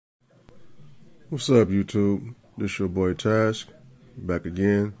What's up, YouTube? This your boy Task, back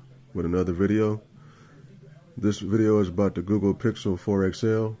again with another video. This video is about the Google Pixel 4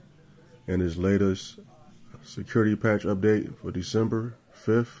 XL and its latest security patch update for December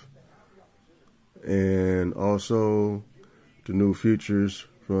 5th, and also the new features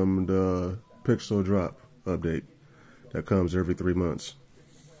from the Pixel Drop update that comes every 3 months.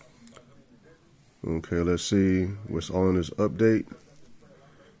 Okay, let's see what's on this update.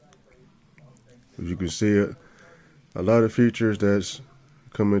 As you can see, a lot of features that's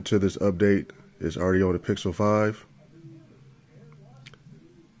coming to this update is already on the Pixel 5,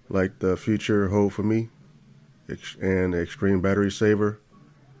 like the feature Hold For Me and Extreme Battery Saver,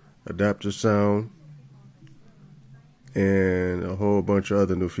 Adaptive Sound, and a whole bunch of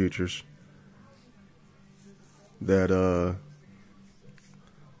other new features that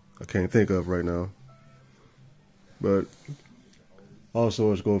I can't think of right now. But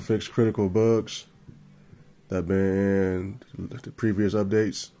also it's going to fix critical bugs that have been in the previous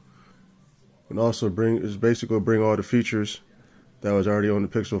updates, and also basically bring all the features that was already on the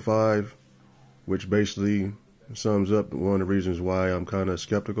Pixel 5, which basically sums up one of the reasons why I'm kind of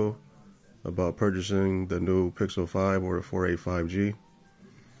skeptical about purchasing the new Pixel 5 or the 4a 5G.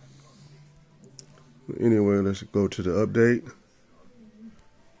 Anyway, let's go to the update.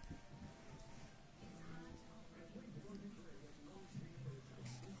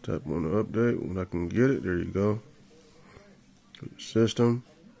 Tap on the update when I can get it. There you go. System.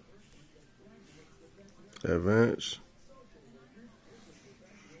 Advanced.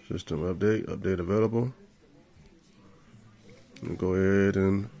 System update. Update available. And go ahead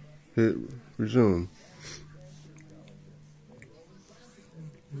and hit resume.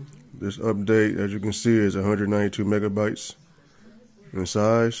 This update, as you can see, is 192 megabytes in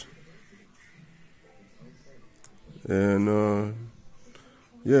size. And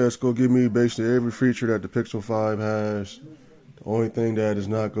yeah, it's going to give me basically every feature that the Pixel 5 has. The only thing that is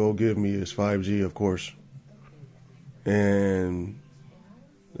not going to give me is 5G, of course. And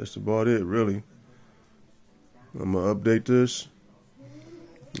that's about it, really. I'm going to update this.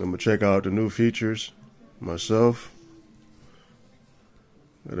 I'm going to check out the new features myself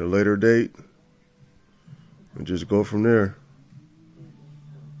at a later date and just go from there.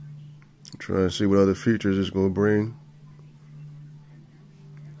 Try and see what other features it's going to bring.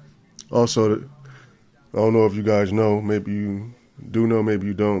 Also, I don't know if you guys know, maybe you do know, maybe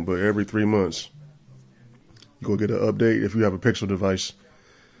you don't, but every 3 months, you'll get an update. If you have a Pixel device,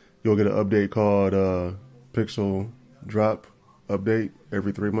 you'll get an update called Pixel Drop Update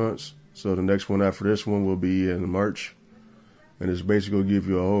every 3 months. So the next one after this one will be in March. And it's basically going to give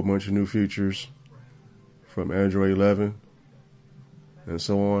you a whole bunch of new features from Android 11 and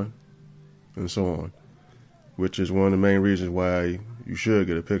so on and so on, which is one of the main reasons why you should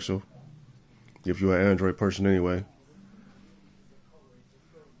get a Pixel, if you're an Android person anyway.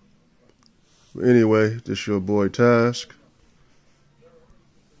 But anyway, this your boy Task,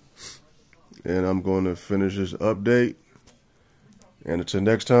 and I'm going to finish this update. And until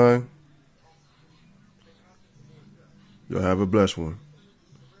next time, y'all have a blessed one.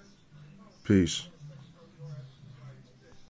 Peace.